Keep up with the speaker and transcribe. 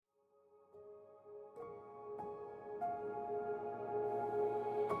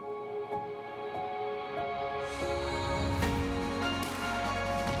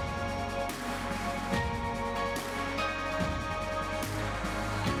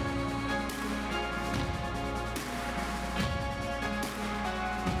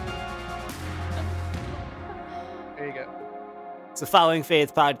the Following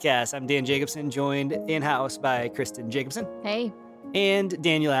Faith podcast. I'm Dan Jacobson, joined in-house by Kristen Jacobson. Hey. And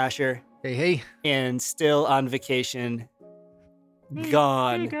Daniel Asher. Hey. And still on vacation,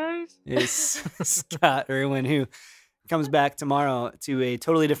 gone, Hey, guys. is Scott Irwin, who comes back tomorrow to a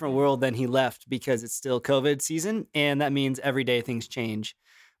totally different world than he left because it's still COVID season, and that means every day things change.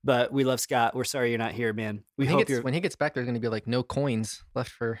 But we love Scott. We're sorry you're not here, man. When he gets back, there's going to be like no coins left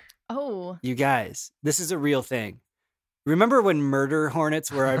for... Oh. You guys, this is a real thing. Remember when murder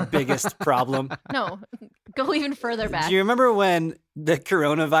hornets were our biggest problem? No, go even further back. Do you remember when the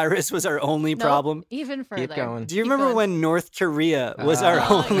coronavirus was our only problem? Even further. Keep going. Do you remember when North Korea was our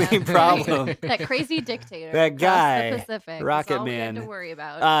only problem? That crazy dictator. That guy, across the Pacific, Rocket all Man. We had to worry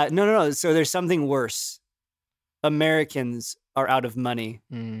about. No. So there's something worse. Americans are out of money,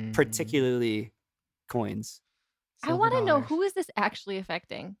 particularly coins. I want to know, who is this actually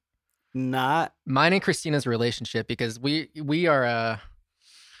affecting? Not mine and Christina's relationship, because we are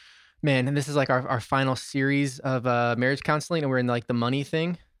man, and this is like our final series of marriage counseling, and we're in like the money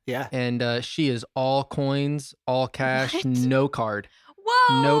thing. Yeah. And she is all coins, all cash, What? no card.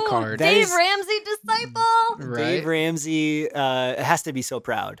 Whoa! No card. Dave Ramsey disciple. Right? Dave Ramsey has to be so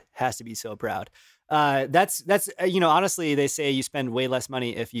proud. That's honestly, they say you spend way less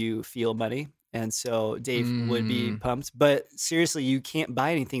money if you feel money. And so Dave would be pumped. But seriously, you can't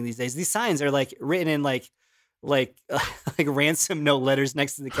buy anything these days. These signs are like written in like ransom note letters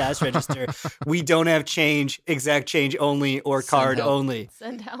next to the cash register. We don't have change, exact change only, or card only.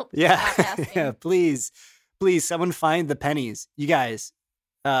 Send help. Yeah. Yeah. Please, someone find the pennies. You guys,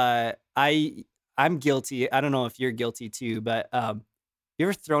 I'm guilty. I don't know if you're guilty too, but you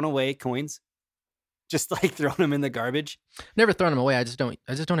ever thrown away coins? Just like throwing them in the garbage? Never thrown them away. I just don't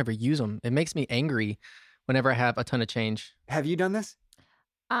ever use them. It makes me angry whenever I have a ton of change. Have you done this?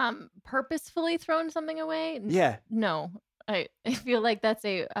 Purposefully thrown something away? Yeah. No. I feel like that's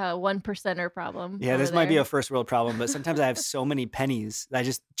a 1%er problem. Yeah, this might be a first world problem, but sometimes I have so many pennies that I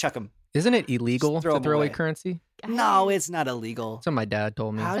just chuck them. Isn't it illegal Just throw to 'em throw away away. currency? No, it's not illegal. That's what my dad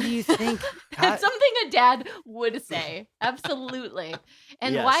told me. How do you think? That's something a dad would say. Absolutely.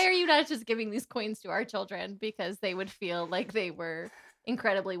 And Yes. why are you not just giving these coins to our children? Because they would feel like they were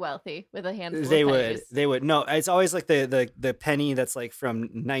incredibly wealthy with a handful of pennies. They would. No, it's always like the penny that's like from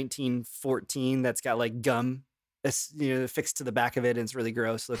 1914 that's got like gum fixed to the back of it, and it's really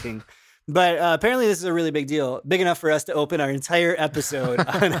gross looking. But apparently this is a really big deal. Big enough for us to open our entire episode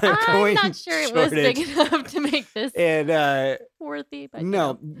on a coin I'm not sure shortage. it was big enough to make this And worthy. But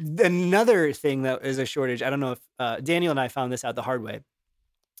no, another thing that is a shortage, I don't know if Daniel and I found this out the hard way.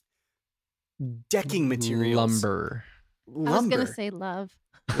 Decking materials. Lumber. I was going to say love.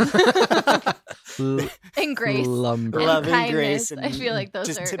 And grace. Lumber. And Love and kindness. grace. And I feel like those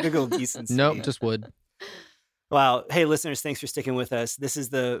just are typical decency. Nope, just wood. Wow. Hey, listeners, thanks for sticking with us. This is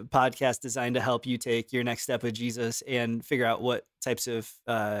the podcast designed to help you take your next step with Jesus and figure out what types of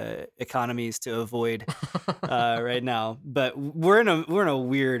economies to avoid right now. But we're in a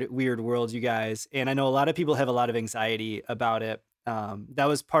weird world, you guys. And I know a lot of people have a lot of anxiety about it. That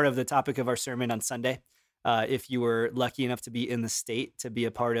was part of the topic of our sermon on Sunday. If you were lucky enough to be in the state to be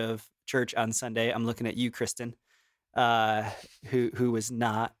a part of church on Sunday, I'm looking at you, Kristen, who was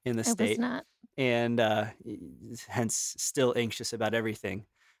not in the state. It was not. And hence still anxious about everything.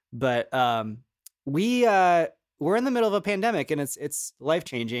 But we're in the middle of a pandemic, and it's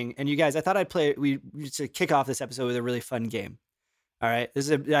life-changing. And you guys, I thought I'd to kick off this episode with a really fun game. All right. I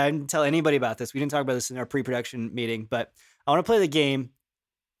didn't tell anybody about this. We didn't talk about this in our pre-production meeting, but I want to play the game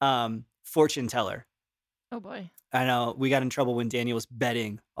Fortune Teller. Oh, boy. I know we got in trouble when Daniel was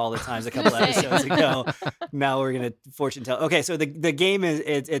betting all the times a couple episodes ago. Now we're gonna fortune tell. Okay, so the game is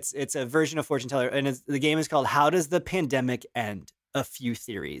it's a version of fortune teller, and the game is called "How Does the Pandemic End?" A few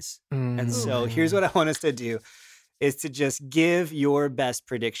theories. And so here's what I want us to do: is to just give your best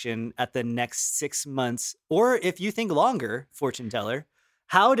prediction at the next 6 months, or if you think longer, fortune teller.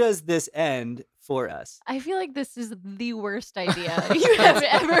 How does this end for us? I feel like this is the worst idea you have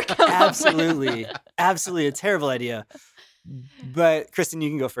ever come up with. Absolutely a terrible idea. But Kristen, you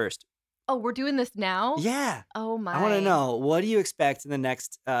can go first. Oh, we're doing this now? Yeah. Oh my. I want to know, what do you expect in the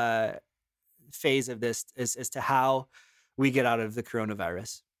next phase of this as to how we get out of the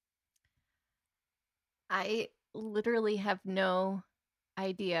coronavirus? I literally have no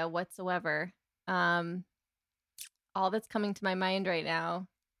idea whatsoever. All that's coming to my mind right now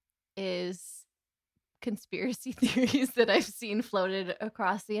is conspiracy theories that I've seen floated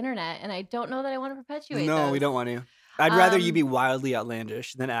across the internet, and I don't know that I want to perpetuate No, those. we don't want to. I'd rather you be wildly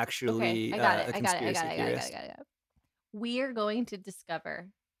outlandish than actually Okay, I got a it. conspiracy theorist. We are going to discover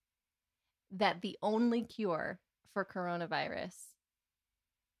that the only cure for coronavirus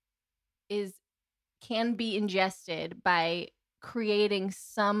can be ingested by creating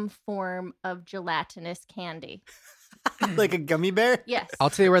some form of gelatinous candy. Like a gummy bear? Yes. I'll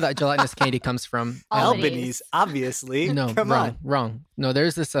tell you where that gelatinous candy comes from. Albanese, obviously. No, Come wrong, on. wrong. No,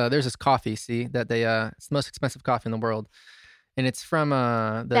 there's this coffee. See that it's the most expensive coffee in the world, and it's from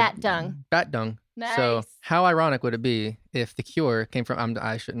the Bat dung. Bat dung. Nice. So how ironic would it be if the cure came from?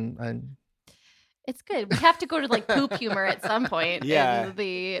 I shouldn't. It's good. We have to go to like poop humor at some point Yeah. in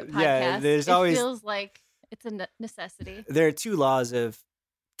the podcast. Yeah, there's it always- feels like it's a necessity. There are two laws of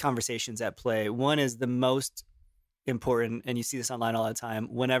conversations at play. One is the most important, and you see this online all the time.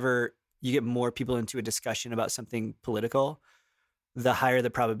 Whenever you get more people into a discussion about something political, the higher the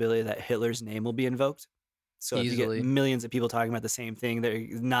probability that Hitler's name will be invoked. So if you Easily. get millions of people talking about the same thing,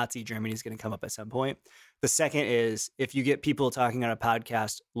 Nazi Germany is going to come up at some point. The second is if you get people talking on a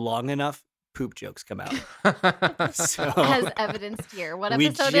podcast long enough, poop jokes come out. So As evidenced here. What we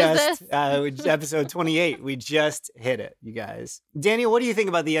episode just, is this? episode 28. We just hit it, you guys. Daniel, what do you think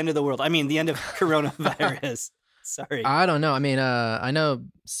about the end of the world? I mean, the end of coronavirus. Sorry. I don't know. I mean, I know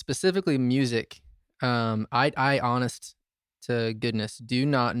specifically music. I honest to goodness do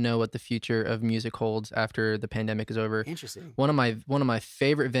not know what the future of music holds after the pandemic is over. Interesting. One of my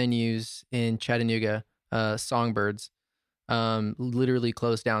favorite venues in Chattanooga, Songbirds, literally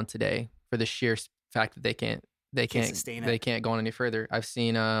closed down today for the sheer fact that they can't sustain it. they can't go on any further. I've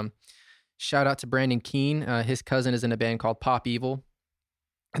seen shout out to Brandon Keene. His cousin is in a band called Pop Evil,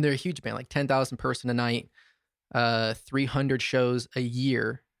 and they're a huge band, like 10,000 person a night, 300 shows a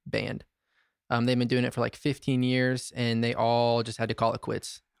year band. They've been doing it for like 15 years, and they all just had to call it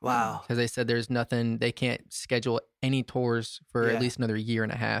quits Wow. because they said there's nothing, they can't schedule any tours for Yeah. at least another year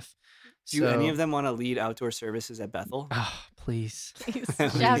and a half. Do any of them want to lead outdoor services at Bethel? Oh, please. Please I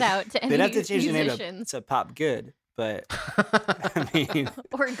mean, shout out to any They'd have to change the name musicians. to Pop Good, but I mean,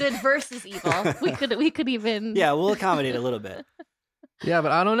 Or good versus evil. We could even yeah, we'll accommodate a little bit. Yeah,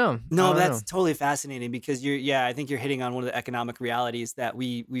 but I don't know. No, I don't that's know. totally fascinating because I think you're hitting on one of the economic realities that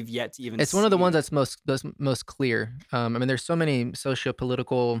we've yet to even It's one of the see. ones that's most clear. I mean, there's so many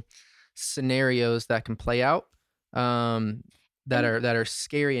socio-political scenarios that can play out that are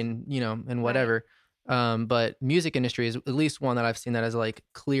scary and and whatever. But music industry is at least one that I've seen that is like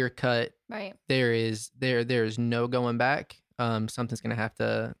clear cut. right. There is no going back. Something's gonna have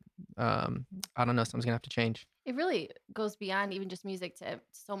to. I don't know. Something's gonna have to change. It really goes beyond even just music to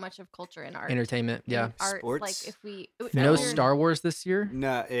so much of culture and art. Entertainment, yeah. And art, Sports, like if we No if you're- Star Wars this year.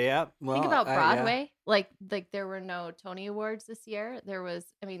 No, yeah. Well, think about yeah. Broadway. Like there were no Tony Awards this year. There was,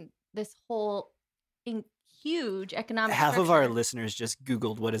 this whole huge economic. Half of our structure. listeners just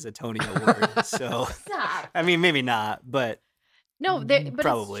Googled what is a Tony Award. So, Stop. I mean, maybe not, but No, but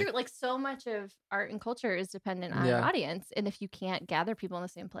Probably. it's true. Like so much of art and culture is dependent on Yeah. an audience, and if you can't gather people in the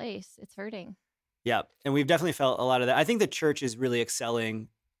same place, it's hurting. yeah. And we've definitely felt a lot of that. I think the church is really excelling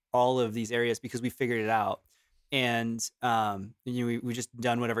all of these areas because we figured it out. And, we just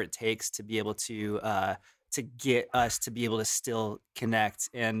done whatever it takes to be able to get us to be able to still connect.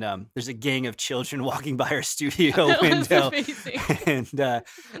 And there's a gang of children walking by our studio That was window. amazing. And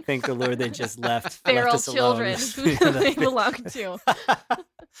thank the Lord they just left Feral us alone. children who they belong to.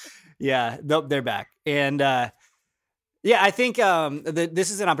 Yeah, nope, they're back. And I think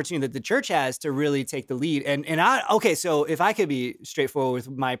this is an opportunity that the church has to really take the lead. So if I could be straightforward with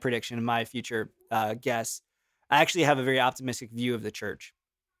my prediction, my future guess, I actually have a very optimistic view of the church.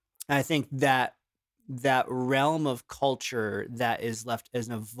 And I think that realm of culture that is left as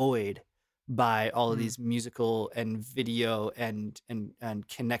a void by all of these musical and video and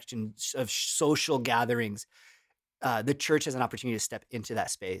connection of social gatherings, the church has an opportunity to step into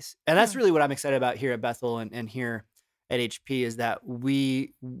that space. And that's really what I'm excited about here at Bethel and here at HP is that we're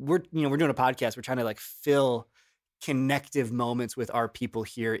doing a podcast. We're trying to like fill connective moments with our people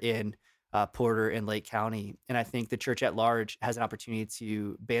here in Porter and Lake County. And I think the church at large has an opportunity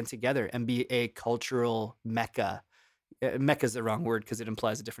to band together and be a cultural mecca. Mecca is the wrong word because it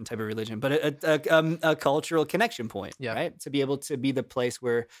implies a different type of religion, but a cultural connection point, Yeah. right? To be able to be the place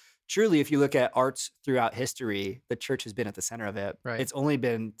where truly, if you look at arts throughout history, the church has been at the center of it. Right. It's only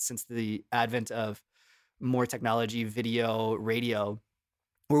been since the advent of more technology, video, radio,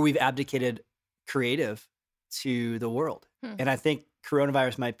 where we've abdicated creative to the world. And I think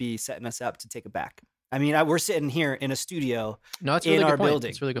coronavirus might be setting us up to take it back. I mean, we're sitting here in a studio No, it's a really in good our point. building.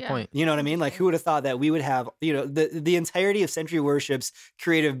 It's a really good Yeah. point. You know what I mean? Like, who would have thought that we would have, the entirety of Century Worship's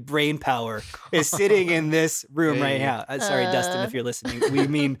creative brain power is sitting in this room Yeah, right yeah, now. Sorry, Dustin, if you're listening. We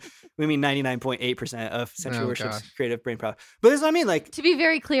mean 99.8% of Century Oh, Worship's gosh. creative brain power. But this is what I mean. Like, To be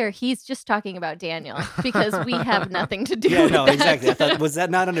very clear, he's just talking about Daniel because we have nothing to do yeah, with no, that. exactly. I thought, was that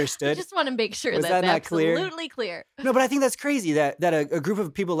not I understood? just want to make sure Was that that not that's clear? absolutely clear. No, but I think that's crazy that a group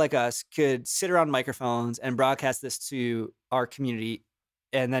of people like us could sit around microphones and broadcast this to our community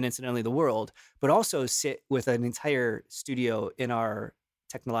and then incidentally the world, but also sit with an entire studio in our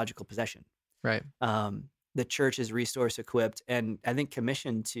technological possession. Right. The church is resource equipped and I think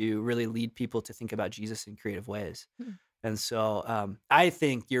commissioned to really lead people to think about Jesus in creative ways. Hmm. And so I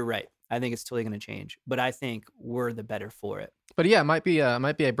think you're right. I think it's totally going to change, but I think we're the better for it. But yeah, it might be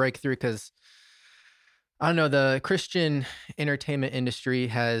a breakthrough because I don't know, the Christian entertainment industry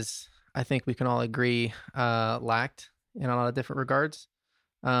has, I think we can all agree, lacked in a lot of different regards.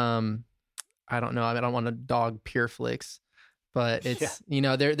 I don't know. I don't want to dog PureFlix, but it's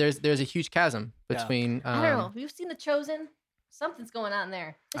there's a huge chasm between. I don't know. Have you seen The Chosen? Something's going on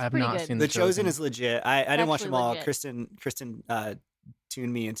there. It's I have pretty not good. seen The Chosen is legit. I didn't watch them actually all. legit. Kristen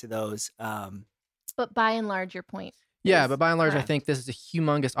tuned me into those. But by and large, your point. Yeah, is but by and large, I correct. think this is a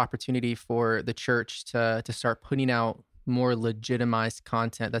humongous opportunity for the church to start putting out more legitimized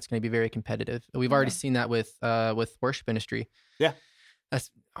content that's going to be very competitive. We've already Okay. seen that with worship industry. Yeah. That's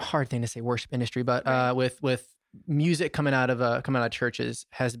a hard thing to say, worship industry, but Right. with music coming out of churches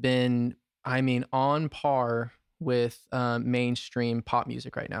has been, I mean, on par with mainstream pop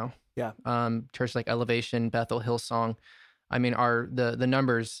music right now. Yeah. Churches like Elevation, Bethel, Hillsong. I mean, the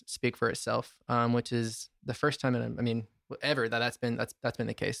numbers speak for itself, which is the first time ever that's been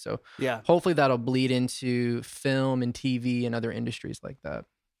the case. So Yeah. hopefully that'll bleed into film and TV and other industries like that.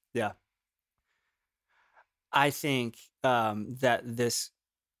 I think that this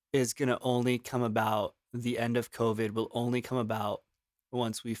is going to only come about, the end of COVID will only come about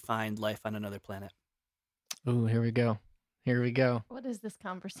once we find life on another planet. Ooh, here we go. Here we go. What is this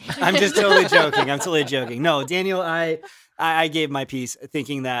conversation? I'm just totally joking. No, Daniel, I gave my piece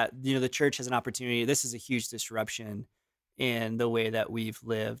thinking that, the church has an opportunity. This is a huge disruption in the way that we've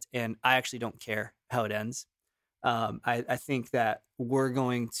lived. And I actually don't care how it ends. I think that we're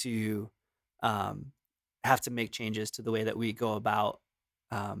going to have to make changes to the way that we go about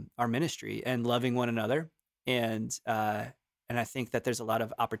our ministry and loving one another. And I think that there's a lot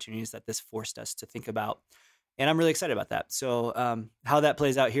of opportunities that this forced us to think about. And I'm really excited about that. So how that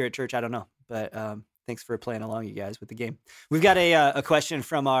plays out here at church, I don't know. But thanks for playing along, you guys, with the game. We've got a question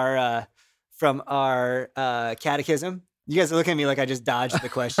from our catechism. You guys are looking at me like I just dodged the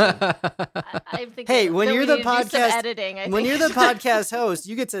question. I think Hey, that when we you're the need to do some podcast- editing, I When think. you're the podcast host,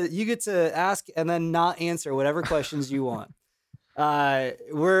 you get to ask and then not answer whatever questions you want.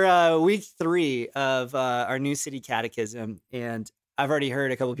 We're week 3 of our New City Catechism, and I've already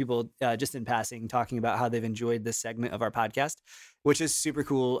heard a couple of people just in passing talking about how they've enjoyed this segment of our podcast, which is super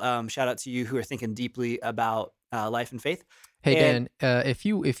cool. Shout out to you who are thinking deeply about life and faith. Hey And- Dan, if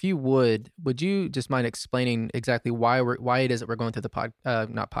you would you just mind explaining exactly why it is that we're going through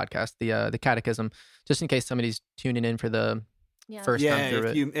the catechism, just in case somebody's tuning in for the Yeah. first time through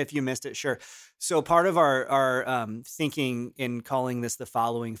it. if you missed it, sure. So part of our thinking in calling this the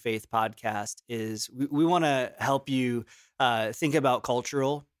Following Faith podcast is we want to help you think about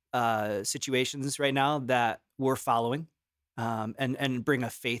cultural situations right now that we're following, and bring a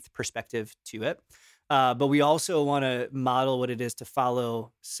faith perspective to it. But we also want to model what it is to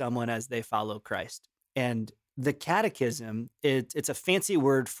follow someone as they follow Christ. And the catechism, it's a fancy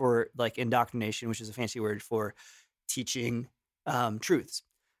word for like indoctrination, which is a fancy word for teaching truths.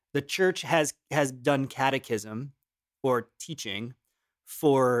 The church has done catechism or teaching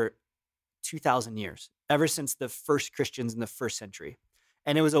for 2,000 years, ever since the first Christians in the first century.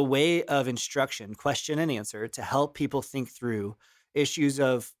 And it was a way of instruction, question and answer, to help people think through issues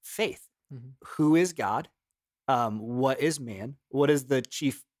of faith. Mhm. Who is God? What is man? What is the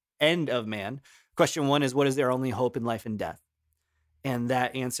chief end of man? Question 1 is, what is their only hope in life and death? And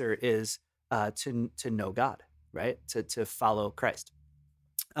that answer is to know God, right? To follow Christ.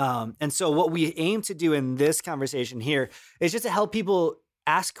 And so what we aim to do in this conversation here is just to help people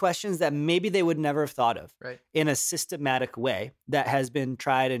ask questions that maybe they would never have thought of, Right. in a systematic way that has been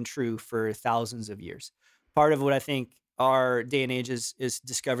tried and true for thousands of years. Part of what I think our day and age is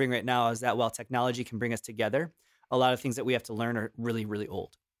discovering right now is that while technology can bring us together, a lot of things that we have to learn are really, really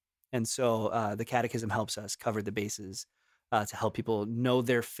old. And so the catechism helps us cover the bases to help people know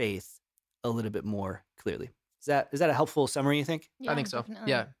their faith a little bit more clearly. Is that a helpful summary, you think? I think so.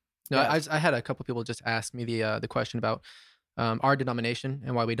 Definitely. Yeah. No, Yeah. I had a couple people just ask me the question about our denomination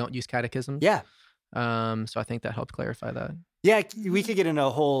and why we don't use catechisms. Yeah. So I think that helped clarify that. Yeah, we could get into a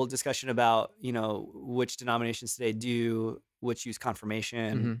whole discussion about, which denominations today do, which use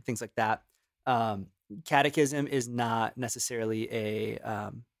confirmation, things like that. Catechism is not necessarily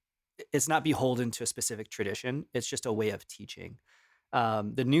it's not beholden to a specific tradition. It's just a way of teaching.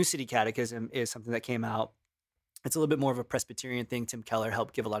 The New City Catechism is something that came out. It's a little bit more of a Presbyterian thing. Tim Keller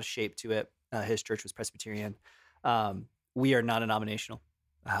helped give a lot of shape to it. His church was Presbyterian. We are non-denominational,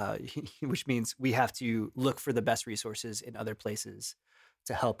 which means we have to look for the best resources in other places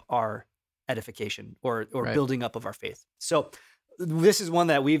to help our edification or Right. building up of our faith. So this is one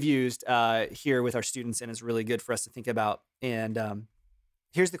that we've used here with our students, and is really good for us to think about. And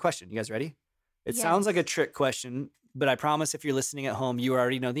here's the question. You guys ready? It sounds like a Yes. trick question, but I promise if you're listening at home, you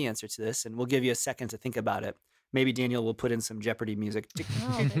already know the answer to this, and we'll give you a second to think about it. Maybe Daniel will put in some Jeopardy music.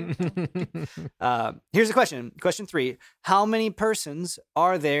 Oh, there we go. Here's the question. Question 3. How many persons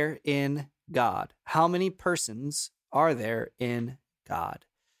are there in God? How many persons are there in God?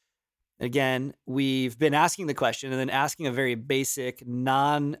 Again, we've been asking the question and then asking a very basic,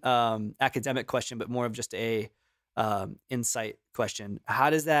 non-academic question, but more of just a insight question. How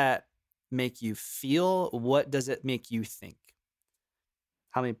does that make you feel? What does it make you think?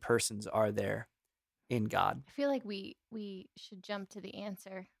 How many persons are there in God? I feel like we should jump to the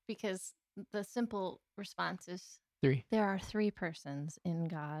answer because the simple response is 3. there are 3 persons in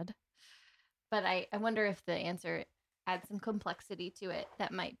God. But I wonder if the answer adds some complexity to it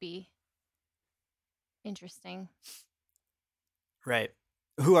that might be interesting. Right.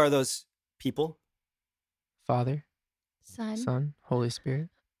 Who are those people? Father, Son. Son, Holy Spirit.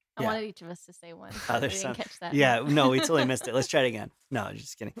 I Yeah. wanted each of us to say one. Father, we Son. didn't catch that. Yeah, no, we totally missed it. Let's try it again. No,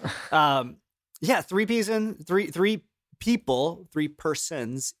 just kidding. Yeah, 3 people, 3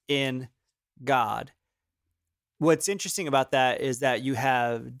 persons in God. What's interesting about that is that you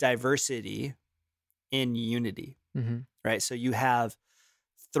have diversity in unity, right? So you have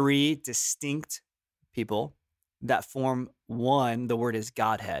 3 distinct people that form one. The word is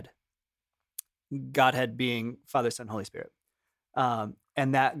Godhead. Godhead being Father, Son, Holy Spirit. And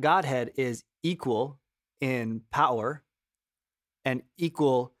that Godhead is equal in power and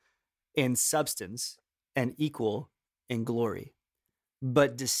equal in substance and equal in glory,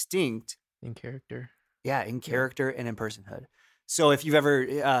 but distinct, In character. in character and in personhood. So if you've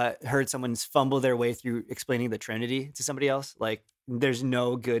ever heard someone fumble their way through explaining the Trinity to somebody else, like there's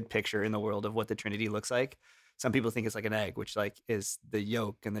no good picture in the world of what the Trinity looks like. Some people think it's like an egg, which like is the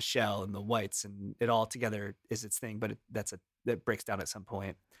yolk and the shell and the whites, and it all together is its thing. But that breaks down at some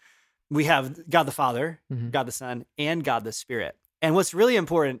point. We have God the Father, God the Son, and God the Spirit. And what's really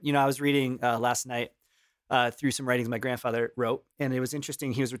important, I was reading last night through some writings my grandfather wrote, and it was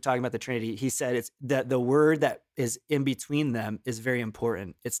interesting. He was talking about the Trinity. He said it's that the word that is in between them is very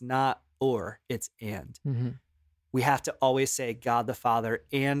important. It's not or, it's and. We have to always say God the Father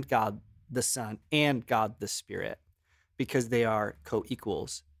and God the Son and God the Spirit, because they are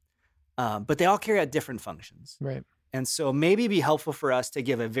co-equals. But they all carry out different functions. Right. And so maybe it'd be helpful for us to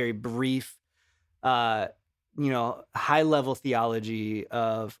give a very brief, high-level theology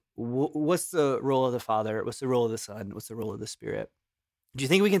of what's the role of the Father, what's the role of the Son, what's the role of the Spirit. Do you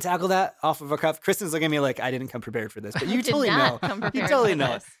think we can tackle that off of our cuff? Kristen's looking at me like I didn't come prepared for this, but you I did totally know. not come You prepared totally for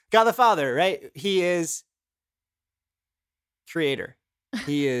know. this. God the Father, right? He is creator.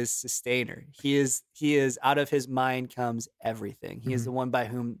 He is sustainer. He is out of his mind comes everything. He is the one by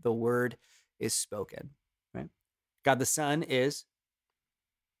whom the word is spoken, right? God the Son is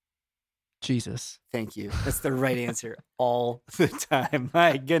Jesus. Thank you. That's the right answer all the time.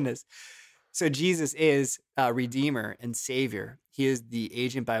 My goodness. So Jesus is a Redeemer and Savior. He is the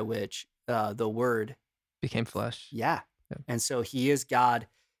agent by which the Word Became flesh. Yeah. Yeah. And so he is God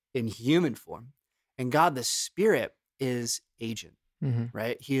in human form. And God the Spirit is agent,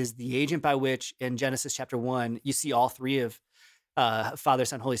 right? He is the agent by which in Genesis chapter 1, you see all 3 of Father,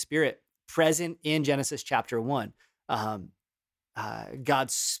 Son, Holy Spirit present in Genesis chapter 1.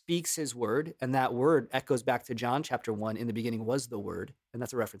 God speaks his word, and that word echoes back to John chapter 1. In the beginning was the Word, and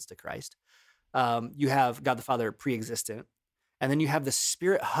that's a reference to Christ. You have God the Father pre-existent, and then you have the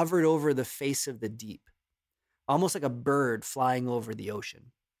Spirit hovered over the face of the deep, almost like a bird flying over the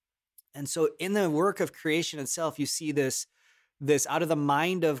ocean. And so in the work of creation itself, you see this out of the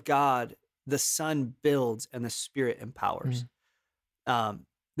mind of God, the Son builds and the Spirit empowers.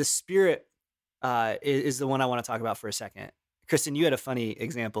 The Spirit is the one I want to talk about for a second. Kristen, you had a funny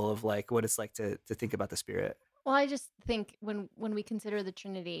example of like what it's like to think about the Spirit. Well, I just think when we consider the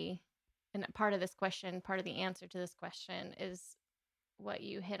Trinity, and part of this question, part of the answer to this question is what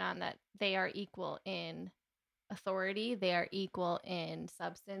you hit on, that they are equal in authority, they are equal in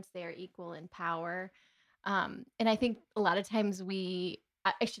substance, they are equal in power. And I think a lot of times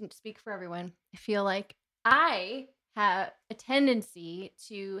I shouldn't speak for everyone. I feel like I have a tendency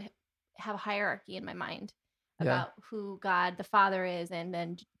to have a hierarchy in my mind about who God the Father is, and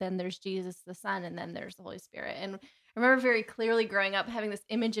then there's Jesus the Son, and then there's the Holy Spirit. And I remember very clearly growing up having this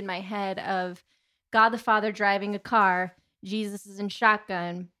image in my head of God the Father driving a car, Jesus is in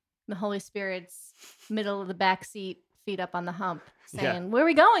shotgun, the Holy Spirit's middle of the back seat, feet up on the hump, saying, "Where are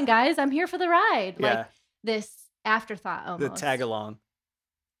we going, guys? I'm here for the ride." Yeah. Like this afterthought almost. The tag along.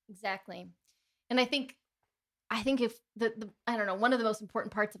 Exactly. And I think if I don't know, one of the most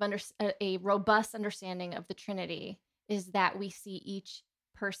important parts of a robust understanding of the Trinity is that we see each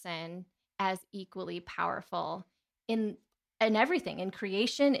person as equally powerful in everything, in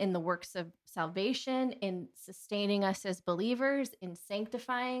creation, in the works of salvation, in sustaining us as believers, in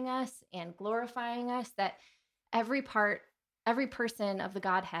sanctifying us and glorifying us, that every person of the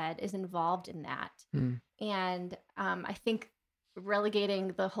Godhead is involved in that. And I think relegating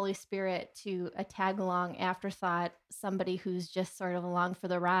the Holy Spirit to a tag along afterthought, somebody who's just sort of along for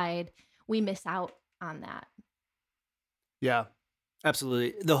the ride, we miss out on that. Yeah,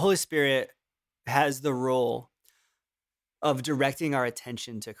 absolutely. The Holy Spirit has the role of directing our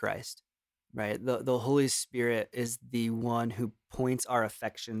attention to Christ, right? The Holy Spirit is the one who points our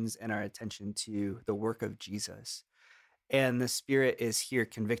affections and our attention to the work of Jesus. And the Spirit is here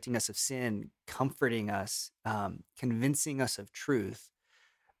convicting us of sin, comforting us, convincing us of truth,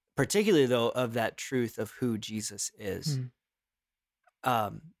 particularly, though, of that truth of who Jesus is.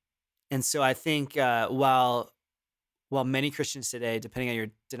 And so I think while many Christians today, depending on your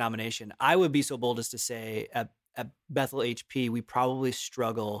denomination, I would be so bold as to say at Bethel HP, we probably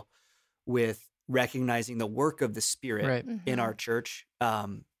struggle with recognizing the work of the Spirit in our church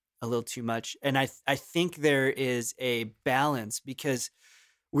a little too much. And I think there is a balance, because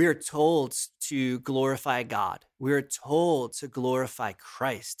we are told to glorify God. We're told to glorify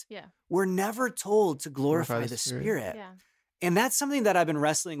Christ. Yeah. We're never told to glorify the Spirit. Yeah. And that's something that I've been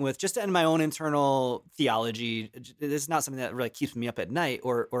wrestling with just in my own internal theology. It's not something that really keeps me up at night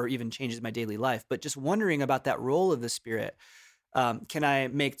or even changes my daily life, but just wondering about that role of the Spirit. Can I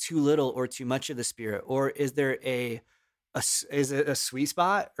make too little or too much of the Spirit? Or is there is it a sweet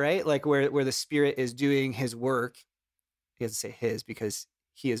spot, right? Like where the Spirit is doing his work. He has to say his because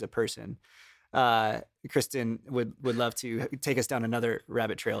he is a person. Kristen would love to take us down another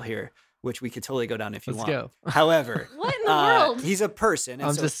rabbit trail here, which we could totally go down if you Let's want. go. However, what in the world? He's a person. And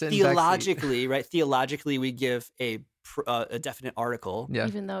I'm so just sitting theologically, right? Theologically, we give a definite article. Yeah.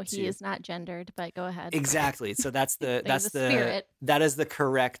 Even though he is not gendered, but go ahead. Exactly. So that's the Spirit. That is the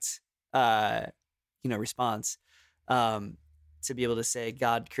correct response. To be able to say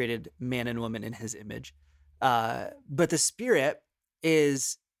God created man and woman in his image. But the Spirit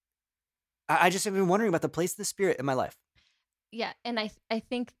is, I just have been wondering about the place of the Spirit in my life. Yeah. And I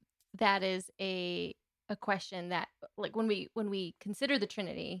think that is a question that, like, when we consider the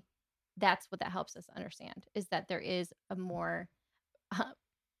Trinity, that's what that helps us understand, is that there is a more,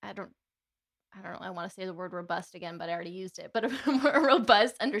 I don't know, I want to say the word robust again, but I already used it, but a more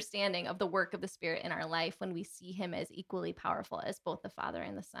robust understanding of the work of the Spirit in our life when we see him as equally powerful as both the Father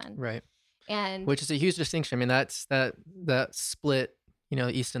and the Son. Right. And which is a huge distinction. I mean, that's that split,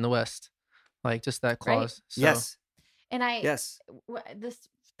 East and the West, like just that clause. Right. So, Yes. And Yes. this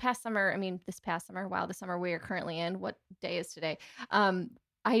past summer, wow, the summer we are currently in, what day is today?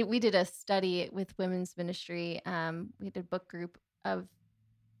 We did a study with women's ministry. We did a book group of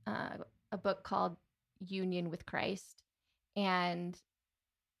a book called Union with Christ. And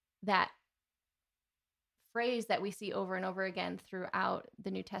that phrase that we see over and over again throughout the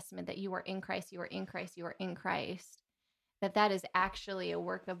New Testament, that you are in Christ, you are in Christ, you are in Christ, that is actually a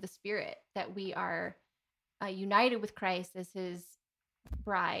work of the Spirit, that we are united with Christ as his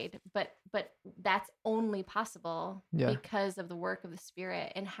bride, but that's only possible because of the work of the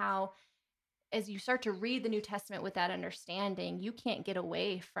Spirit. And how, as you start to read the New Testament with that understanding, you can't get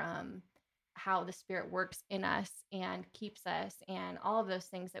away from how the Spirit works in us and keeps us, and all of those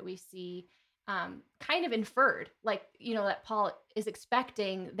things that we see kind of inferred, like, that Paul is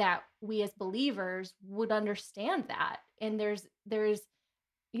expecting that we as believers would understand that. And there's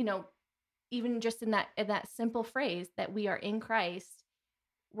even just in that simple phrase that we are in Christ,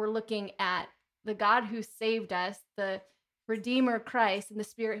 we're looking at the God who saved us, the Redeemer Christ, and the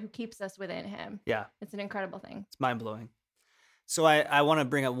Spirit who keeps us within him. Yeah. It's an incredible thing. It's mind-blowing. So I want to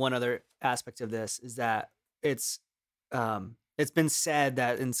bring up one other aspect of this, is that it's It's been said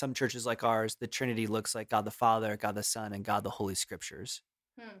that in some churches like ours, the Trinity looks like God the Father, God the Son, and God the Holy Scriptures.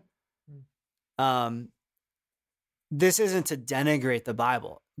 This isn't to denigrate the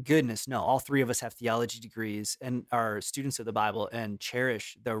Bible. Goodness, no. All three of us have theology degrees and are students of the Bible and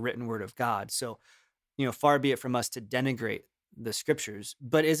cherish the written word of God. So, far be it from us to denigrate the scriptures.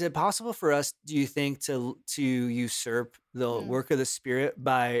 But is it possible for us, do you think, to usurp the work of the Spirit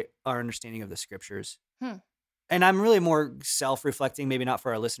by our understanding of the scriptures? And I'm really more self-reflecting, maybe not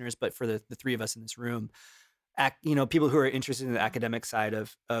for our listeners, but for the three of us in this room. People who are interested in the academic side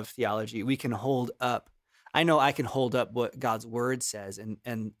of theology, we can hold up. I know I can hold up what God's word says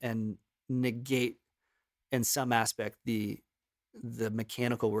and negate in some aspect the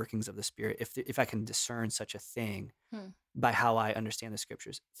mechanical workings of the Spirit if I can discern such a thing by how I understand the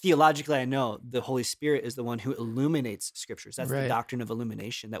scriptures. Theologically, I know the Holy Spirit is the one who illuminates scriptures. That's the doctrine of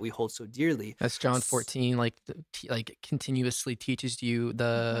illumination that we hold so dearly. That's John 14, like continuously teaches you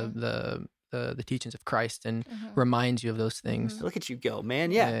the teachings of Christ and reminds you of those things. Look at you go,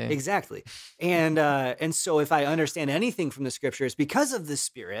 man. Yeah, exactly. And so if I understand anything from the scriptures because of the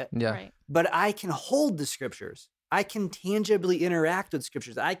Spirit, but I can hold the scriptures. I can tangibly interact with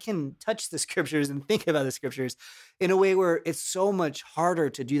scriptures. I can touch the scriptures and think about the scriptures in a way where it's so much harder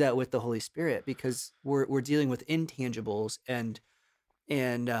to do that with the Holy Spirit because we're dealing with intangibles and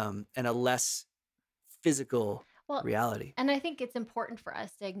a less physical reality. And I think it's important for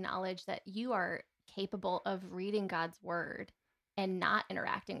us to acknowledge that you are capable of reading God's word and not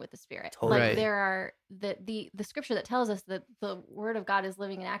interacting with the Spirit. Totally. Like there are the scripture that tells us that the word of God is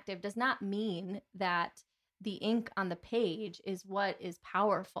living and active does not mean that the ink on the page is what is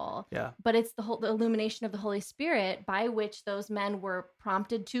powerful. Yeah. But it's the illumination of the Holy Spirit by which those men were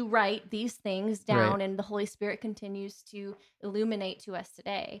prompted to write these things down, and the Holy Spirit continues to illuminate to us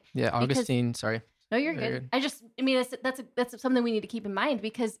today. Yeah, Augustine, sorry. No, you're good. That's something we need to keep in mind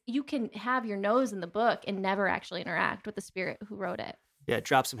because you can have your nose in the book and never actually interact with the Spirit who wrote it. Yeah,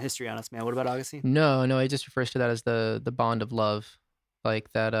 drop some history on us, man. What about Augustine? No, it just refers to that as the bond of love.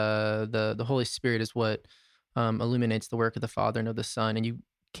 Like that the Holy Spirit is what illuminates the work of the Father and of the Son, and you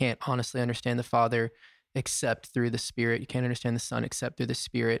can't honestly understand the Father except through the Spirit. You can't understand the Son except through the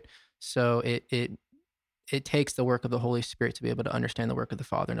Spirit. So it takes the work of the Holy Spirit to be able to understand the work of the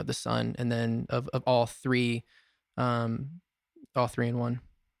Father and of the Son, and then of all three in one.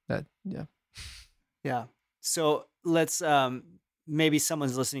 Yeah. So let's maybe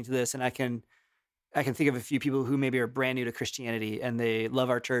someone's listening to this, and I can think of a few people who maybe are brand new to Christianity and they love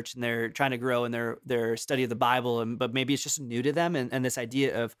our church and they're trying to grow in their study of the Bible, but maybe it's just new to them. And this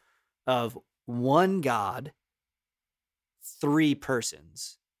idea of one God, three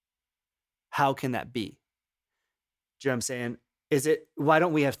persons, how can that be? Do you know what I'm saying? Why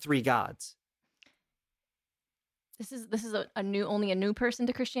don't we have three gods? This is only a new person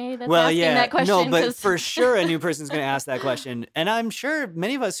to Christianity that's asking that question. No, but for sure a new person's going to ask that question. And I'm sure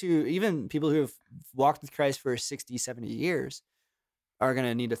many of us even people who have walked with Christ for 60, 70 years are going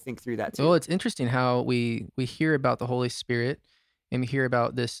to need to think through that too. Well, it's interesting how we hear about the Holy Spirit and we hear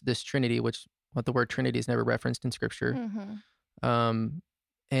about this Trinity, what the word Trinity is never referenced in Scripture.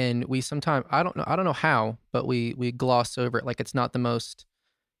 And we sometimes, I don't know how, but we gloss over it like it's not the most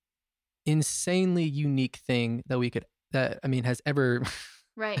insanely unique thing has ever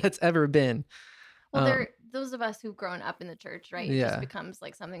that's ever been. Well, those of us who've grown up in the church, right? It just becomes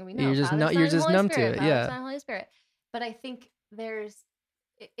like something we know. You're just numb to it. Yeah. Holy Spirit. But I think there's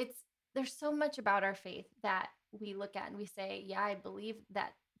so much about our faith that we look at and we say, yeah, I believe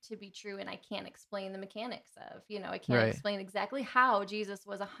that to be true, and I can't explain the mechanics of, I can't explain exactly how Jesus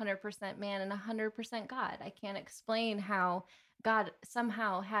was 100% man and 100% God. I can't explain how God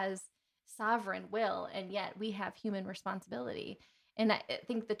somehow has sovereign will, and yet we have human responsibility. And I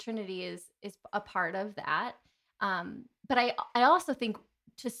think the Trinity is a part of that. But I also think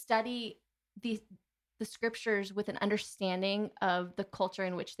to study the scriptures with an understanding of the culture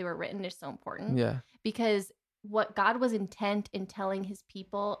in which they were written is so important. Yeah. Because what God was intent in telling his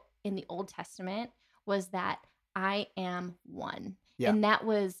people in the Old Testament was that I am one. Yeah. And that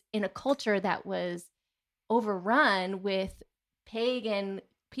was in a culture that was overrun with pagan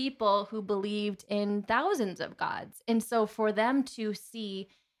people who believed in thousands of gods. And so for them to see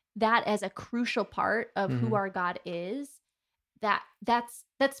that as a crucial part of who our God is, that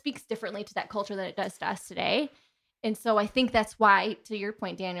speaks differently to that culture than it does to us today. And so I think that's why, to your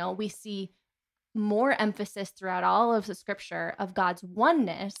point, Daniel, we see more emphasis throughout all of the scripture of God's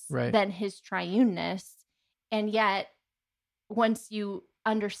oneness than his triuneness. And yet, once you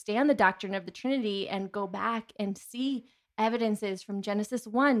understand the doctrine of the Trinity and go back and see evidences from Genesis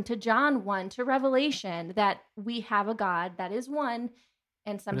 1 to John 1 to Revelation that we have a God that is one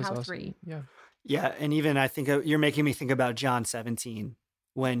and That is somehow awesome. three. Yeah. Yeah, and even I think you're making me think about John 17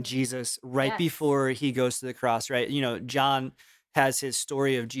 when Jesus, right Yes. before he goes to the cross, right? You know, John has his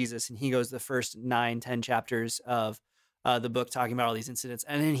story of Jesus, and he goes the first 9-10 chapters of the book talking about all these incidents,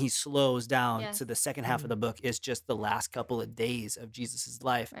 and then he slows down Yes. to the second half of the book is just the last couple of days of Jesus's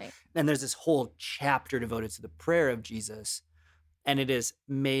life. Right. And there's this whole chapter devoted to the prayer of Jesus, and it is,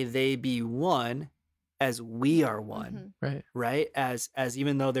 may they be one as we are one. Mhm. Right. Right, as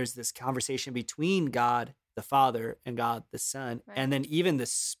even though there's this conversation between God the Father and God the Son, Right. and then even the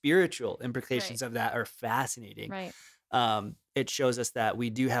spiritual implications of that are fascinating. Right. It shows us that we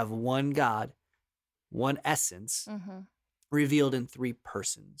do have one God, one essence, Mhm. revealed in three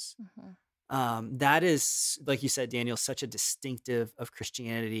persons. Mhm. That is, like you said, Daniel, such a distinctive of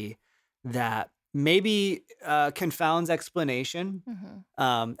Christianity that maybe confounds explanation.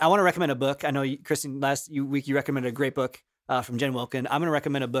 Mhm. I want to recommend a book. I know, Kristen, last week you recommended a great book from Jen Wilkin. I'm going to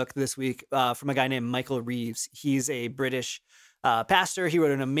recommend a book this week from a guy named Michael Reeves. He's a British pastor. He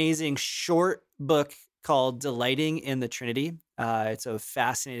wrote an amazing short book called Delighting in the Trinity. It's a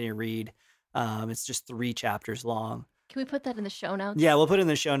fascinating read. It's just 3 chapters long. Can we put that in the show notes? Yeah, we'll put it in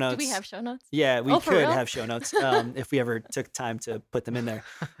the show Do notes. we have show notes? Yeah, we Oh, for could real? have show notes if we ever took time to put them in there.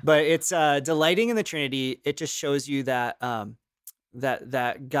 But it's Delighting in the Trinity. It just shows you that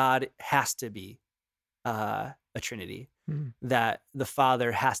that God has to be a Trinity, that the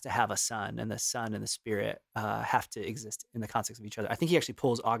Father has to have a Son, and the Son and the Spirit have to exist in the context of each other. I think he actually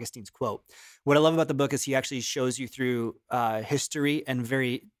pulls Augustine's quote. What I love about the book is he actually shows you through history and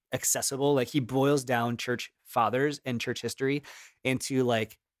very accessible. Like, he boils down church fathers and church history into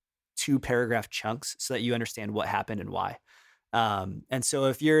like 2-paragraph chunks so that you understand what happened and why. And so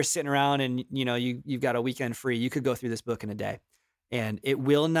if you're sitting around and you've got a weekend free, you could go through this book in a day, and it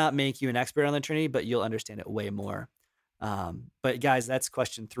will not make you an expert on the Trinity, but you'll understand it way more. But guys, that's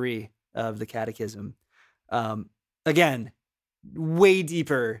question 3 of the Catechism. Again, way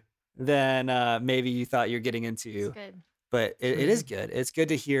deeper than maybe you thought you're getting into. It's good. But it is good. It's good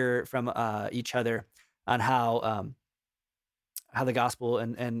to hear from each other on how the gospel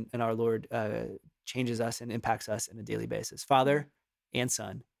and our Lord changes us and impacts us on a daily basis. Father and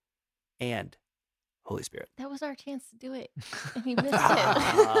Son and Holy Spirit. That was our chance to do it, and you missed it.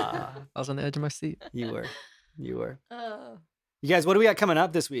 I was on the edge of my seat. You were. Oh. You guys, what do we got coming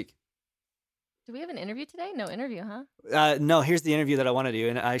up this week? Do we have an interview today? No interview, huh? No, here's the interview that I want to do,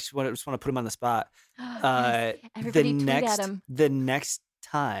 and I just want to put him on the spot. Yes. Everybody tweet at him. The next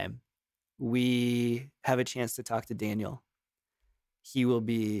time we have a chance to talk to Daniel, he will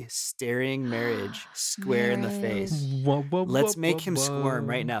be staring marriage square in the face. Let's make him squirm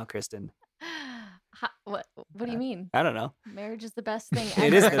right now, Kristen. What do you mean? I don't know. Marriage is the best thing ever.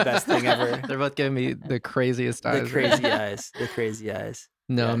 It is the best thing ever. They're both giving me the craziest eyes. The crazy eyes. The crazy eyes.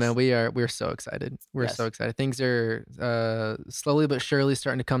 No, Yes. man, we're so excited. We're Yes. so excited. Things are slowly but surely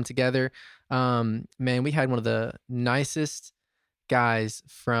starting to come together. Man, we had one of the nicest guys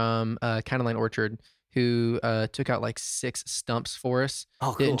from Counterline Orchard who took out like 6 stumps for us.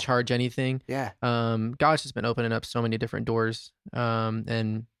 Oh, cool. Didn't charge anything. Yeah. God's just been opening up so many different doors.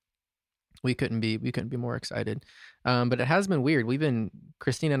 And we couldn't be more excited. But it has been weird.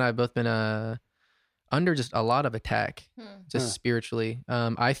 Christina and I have both been under just a lot of attack, just spiritually.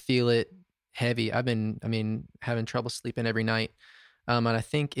 I feel it heavy. I've been having trouble sleeping every night. And I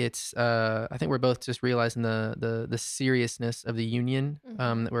think I think we're both just realizing the seriousness of the union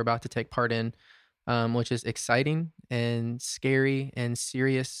that we're about to take part in, which is exciting and scary and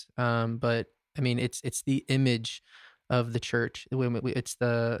serious. But I mean, it's the image of the church. It's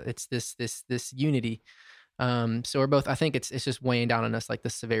this unity. So we're both, I think it's just weighing down on us, like the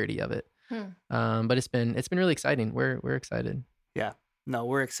severity of it. But it's been really exciting. We're excited. Yeah. No,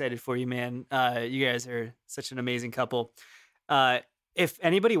 we're excited for you, man. You guys are such an amazing couple. If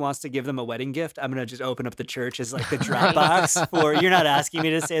anybody wants to give them a wedding gift, I'm going to just open up the church as like the Dropbox for, you're not asking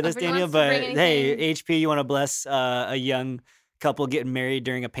me to say this, Everybody Daniel, wants to but bring hey, anything. HP, you want to bless a young couple getting married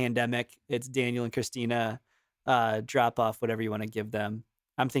during a pandemic? It's Daniel and Christina. Drop off whatever you want to give them.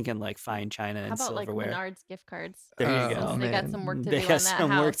 I'm thinking like fine china How and about like silverware. Menards gift cards? There you Oh, go. Since they got man. some work to They do got on that some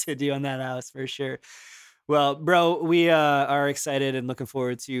house. work to do on that house for sure. Well, bro, we are excited and looking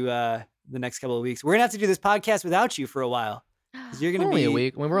forward to the next couple of weeks. We're gonna have to do this podcast without you for a while. 'Cause you're gonna Only be a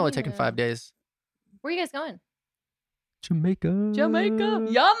week. We're only taking Yeah. 5 days. Where are you guys going? Jamaica. Yeah,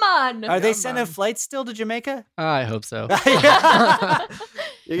 man. Are they Yeah, sending man. flights still to Jamaica? I hope so.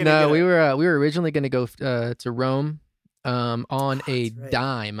 You're gonna No, get we were originally going to go to Rome on a that's right.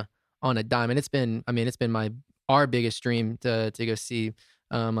 dime, and it's been my our biggest dream to go see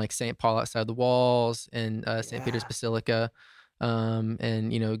like St. Paul outside the walls and St. Peter's Basilica,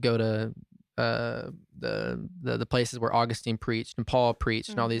 and go to the places where Augustine preached and Paul preached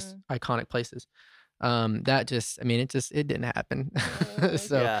and all these iconic places. That just, I mean, it didn't happen.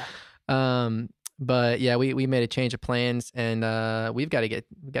 So, but yeah, we made a change of plans, and we've got to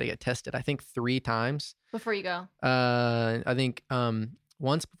get tested. I think 3 times before you go. I think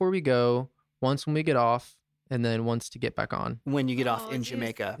once before we go, once when we get off, and then once to get back on. When you get off in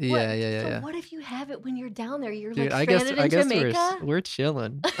Jamaica. Yeah. So what if you have it when you're down there? You're Dude, like stranded in Jamaica? We're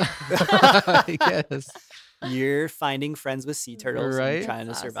chilling. I guess. You're finding friends with sea turtles and trying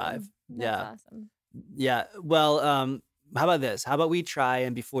to survive. That's awesome. Yeah. Well, how about this? How about we try,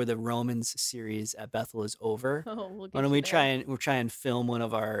 and before the Romans series at Bethel is over, why don't we try and film one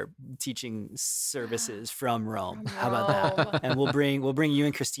of our teaching services from Rome? How about that? And we'll bring you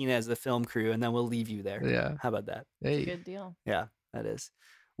and Christina as the film crew, and then we'll leave you there. Yeah. How about that? Hey. Good deal. Yeah, that is.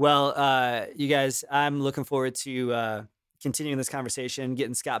 Well, you guys, I'm looking forward to continuing this conversation,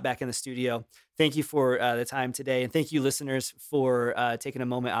 getting Scott back in the studio. Thank you for the time today. And thank you, listeners, for taking a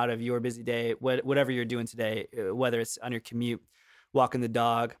moment out of your busy day, whatever you're doing today, whether it's on your commute, walking the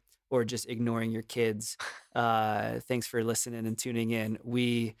dog, or just ignoring your kids. Thanks for listening and tuning in.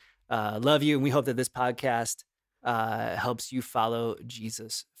 We love you, and we hope that this podcast helps you follow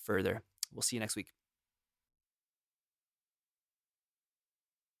Jesus further. We'll see you next week.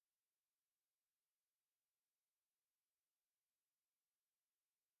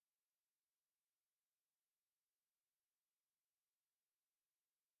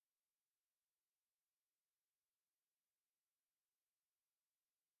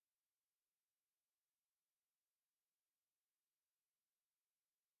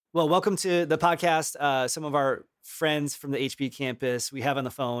 Well, welcome to the podcast. Some of our friends from the HB campus we have on the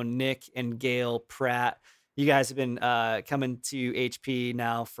phone, Nick and Gail Pratt. You guys have been coming to HP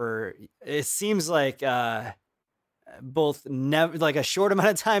now for, it seems like both never like a short amount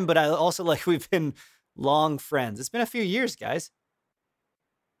of time, but I also like we've been long friends. It's been a few years, guys.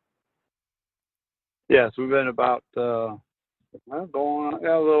 Yes, we've been about going a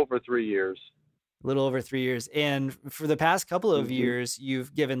little over 3 years. A little over 3 years. And for the past couple of years,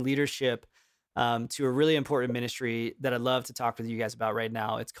 you've given leadership to a really important ministry that I'd love to talk with you guys about right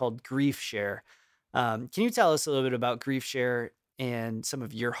now. It's called Grief Share. Can you tell us a little bit about Grief Share and some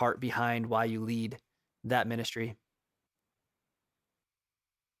of your heart behind why you lead that ministry?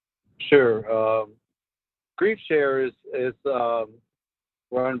 Sure. Grief Share is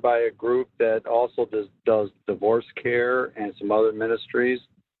run by a group that also does divorce care and some other ministries.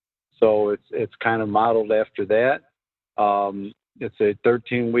 So it's kind of modeled after that. It's a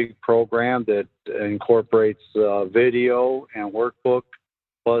 13-week program that incorporates video and workbook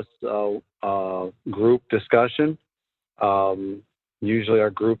plus group discussion. Usually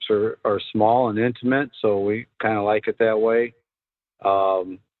our groups are small and intimate, so we kind of like it that way.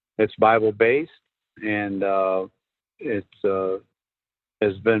 It's Bible-based, and it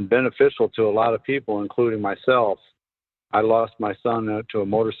has been beneficial to a lot of people, including myself. I lost my son to a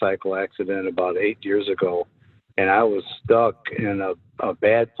motorcycle accident about 8 years ago, and I was stuck in a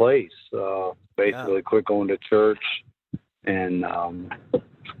bad place. Basically, quit going to church, and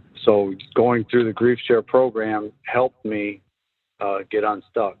so going through the Grief Share program helped me get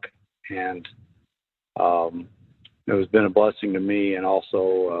unstuck, and it has been a blessing to me, and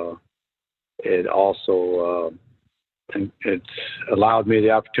also it's allowed me the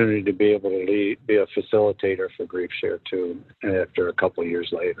opportunity to be able to be a facilitator for Grief Share too, after a couple of years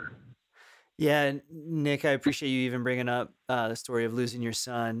later. Yeah, Nick, I appreciate you even bringing up the story of losing your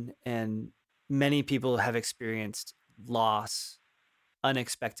son. And many people have experienced loss,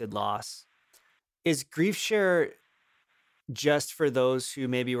 unexpected loss. Is Grief Share just for those who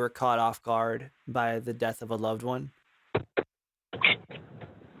maybe were caught off guard by the death of a loved one?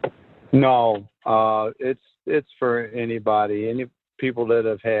 No, it's for anybody. Any people that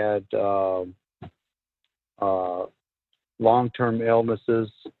have had long-term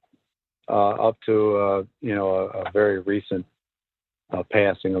illnesses up to a very recent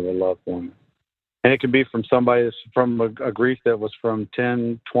passing of a loved one. And it could be from somebody that's from a grief that was from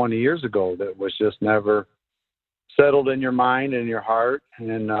 10, 20 years ago that was just never settled in your mind and your heart.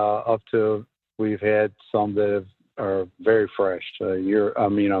 And up to, we've had some that are very fresh,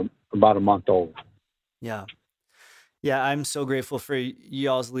 about a month old. Yeah. Yeah, I'm so grateful for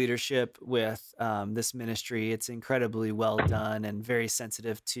y'all's leadership with this ministry. It's incredibly well done and very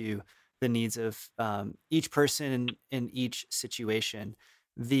sensitive to the needs of each person in each situation.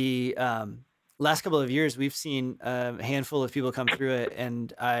 The last couple of years, we've seen a handful of people come through it,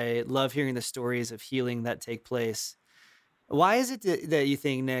 and I love hearing the stories of healing that take place. Why is it that you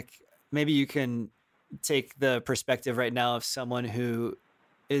think, Nick, maybe you can take the perspective right now of someone who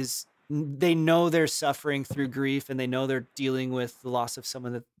they know they're suffering through grief and they know they're dealing with the loss of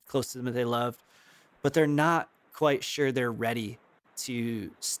someone that close to them that they loved, but they're not quite sure they're ready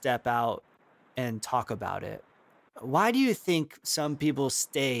to step out and talk about it. Why do you think some people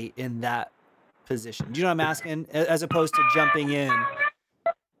stay in that position? Do you know what I'm asking? As opposed to jumping in.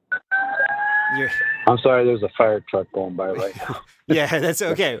 I'm sorry, there's a fire truck going by right now. Yeah, that's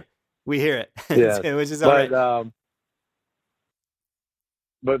okay. We hear it. Yeah, which is all right.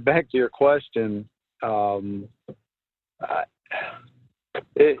 But back to your question,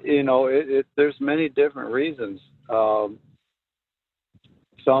 there's many different reasons.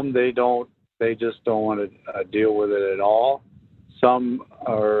 Some they just don't want to deal with it at all. Some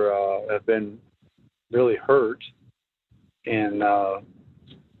have been really hurt, and a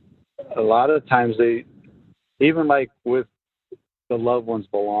lot of times even like with the loved one's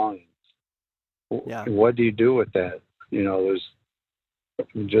belongings. Yeah. What do you do with that? There's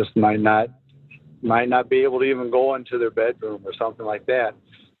just might not be able to even go into their bedroom or something like that.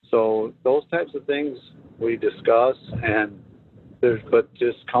 So those types of things we discuss, but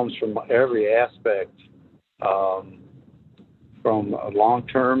just comes from every aspect, from a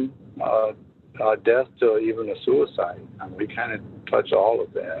long-term death to even a suicide. We kind of touch all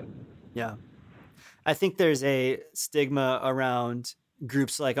of that. Yeah. I think there's a stigma around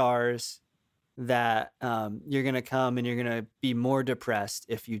groups like ours that you're going to come and you're going to be more depressed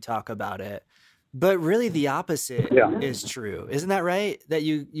if you talk about it. But really the opposite is true. Isn't that right? That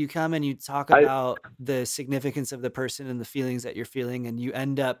you come and you talk about the significance of the person and the feelings that you're feeling, and you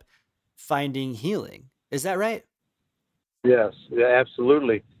end up finding healing. Is that right? Yes, yeah,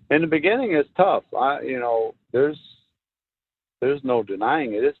 absolutely. In the beginning, it's tough. There's no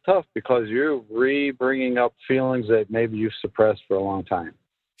denying it. It's tough because you're bringing up feelings that maybe you've suppressed for a long time.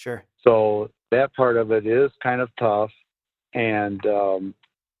 Sure. So that part of it is kind of tough. And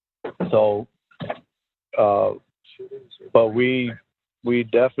but we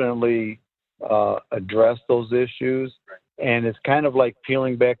definitely address those issues. And it's kind of like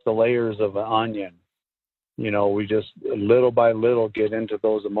peeling back the layers of an onion. We just little by little get into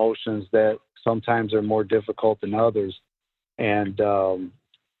those emotions that sometimes are more difficult than others. And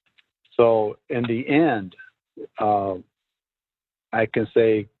so in the end, I can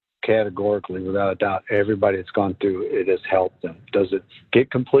say categorically, without a doubt, everybody that's gone through it has helped them. Does it get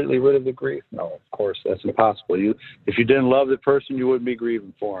completely rid of the grief? No, of course, that's impossible. If you didn't love the person, you wouldn't be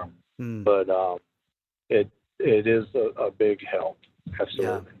grieving for them. But it is a big help.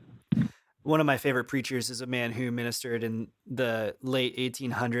 Absolutely. Yeah. One of my favorite preachers is a man who ministered in the late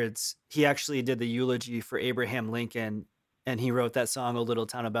 1800s. He actually did the eulogy for Abraham Lincoln, and he wrote that song, "O Little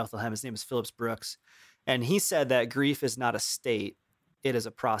Town of Bethlehem." His name is Phillips Brooks. And he said that grief is not a state, it is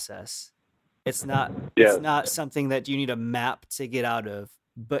a process. It's not something that you need a map to get out of,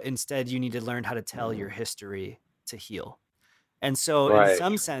 but instead you need to learn how to tell your history to heal. And so in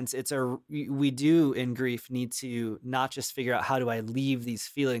some sense, we do in grief need to not just figure out how do I leave these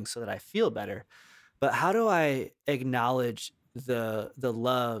feelings so that I feel better, but how do I acknowledge the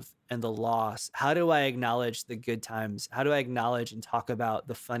love and the loss? How do I acknowledge the good times? How do I acknowledge and talk about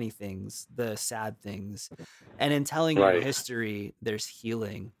the funny things, the sad things? And in telling your history, there's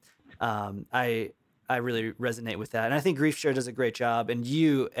healing. I really resonate with that. And I think Grief Share does a great job. And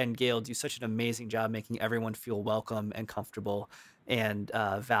you and Gail do such an amazing job making everyone feel welcome and comfortable and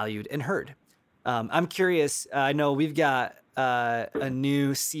valued and heard. I'm curious. I know we've got a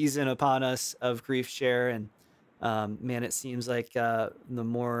new season upon us of Grief Share. And man, it seems like the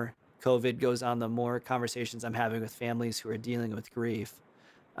more COVID goes on, the more conversations I'm having with families who are dealing with grief.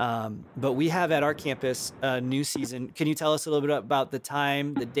 But we have at our campus a new season. Can you tell us a little bit about the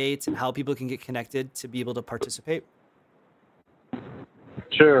time, the dates, and how people can get connected to be able to participate?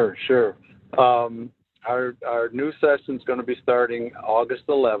 Sure. Our new session is going to be starting August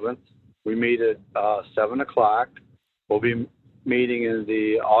 11th. We meet at 7 o'clock. We'll be meeting in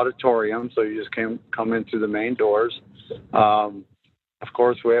the auditorium, so you just come in through the main doors. Of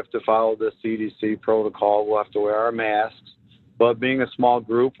course, we have to follow the CDC protocol. We'll have to wear our masks. But being a small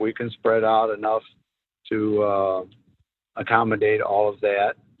group, we can spread out enough to accommodate all of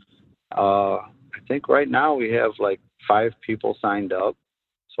that. I think right now we have like 5 people signed up,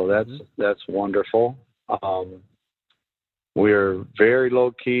 so that's wonderful. We're very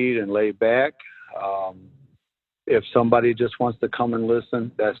low-keyed and laid back. If somebody just wants to come and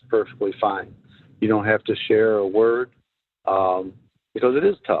listen, that's perfectly fine. You don't have to share a word because it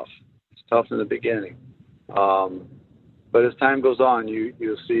is tough. It's tough in the beginning. But as time goes on,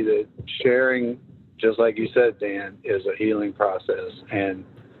 you'll see that sharing, just like you said, Dan, is a healing process. And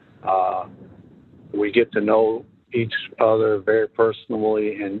we get to know each other very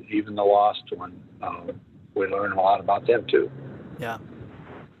personally, and even the lost one. We learn a lot about them too. Yeah.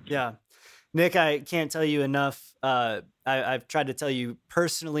 Yeah. Nick, I can't tell you enough. I've tried to tell you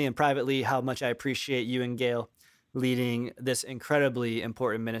personally and privately how much I appreciate you and Gail leading this incredibly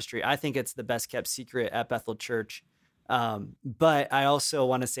important ministry. I think it's the best kept secret at Bethel Church. But I also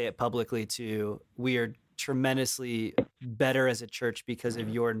want to say it publicly too. We are tremendously better as a church because of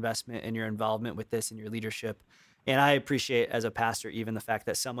your investment and your involvement with this and your leadership. And I appreciate as a pastor, even the fact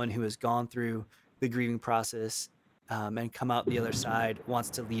that someone who has gone through the grieving process and come out the other side wants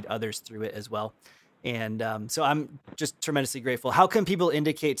to lead others through it as well. And so I'm just tremendously grateful. How can people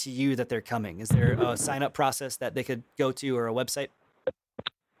indicate to you that they're coming? Is there a sign-up process that they could go to or a website?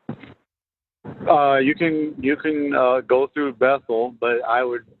 You can go through Bethel, but I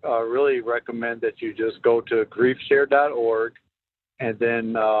would really recommend that you just go to griefshare.org and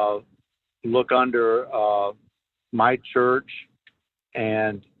then look under My Church,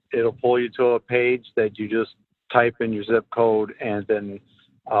 and it'll pull you to a page that you just type in your zip code, and then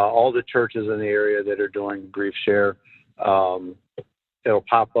all the churches in the area that are doing Grief Share, it'll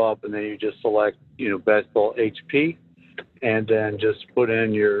pop up, and then you just select, Bethel HP, and then just put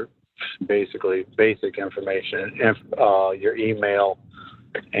in your basically basic information, your email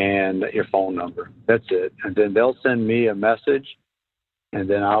and your phone number. That's it. And then they'll send me a message, and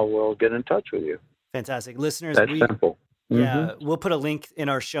then I will get in touch with you. Fantastic. Listeners, that's simple. Yeah, we'll put a link in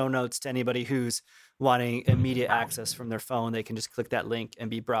our show notes to anybody who's wanting immediate access from their phone. They can just click that link and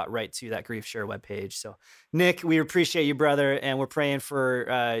be brought right to that Grief Share webpage. So, Nick, we appreciate you, brother, and we're praying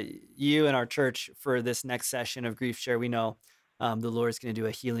for you and our church for this next session of Grief Share. We know the Lord is going to do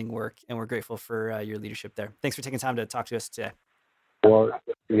a healing work, and we're grateful for your leadership there. Thanks for taking time to talk to us today. Well,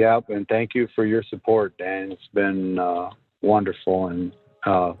 yeah, and thank you for your support, Dan. It's been wonderful, and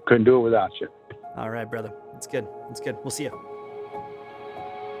couldn't do it without you. All right, brother. It's good. It's good. We'll see you.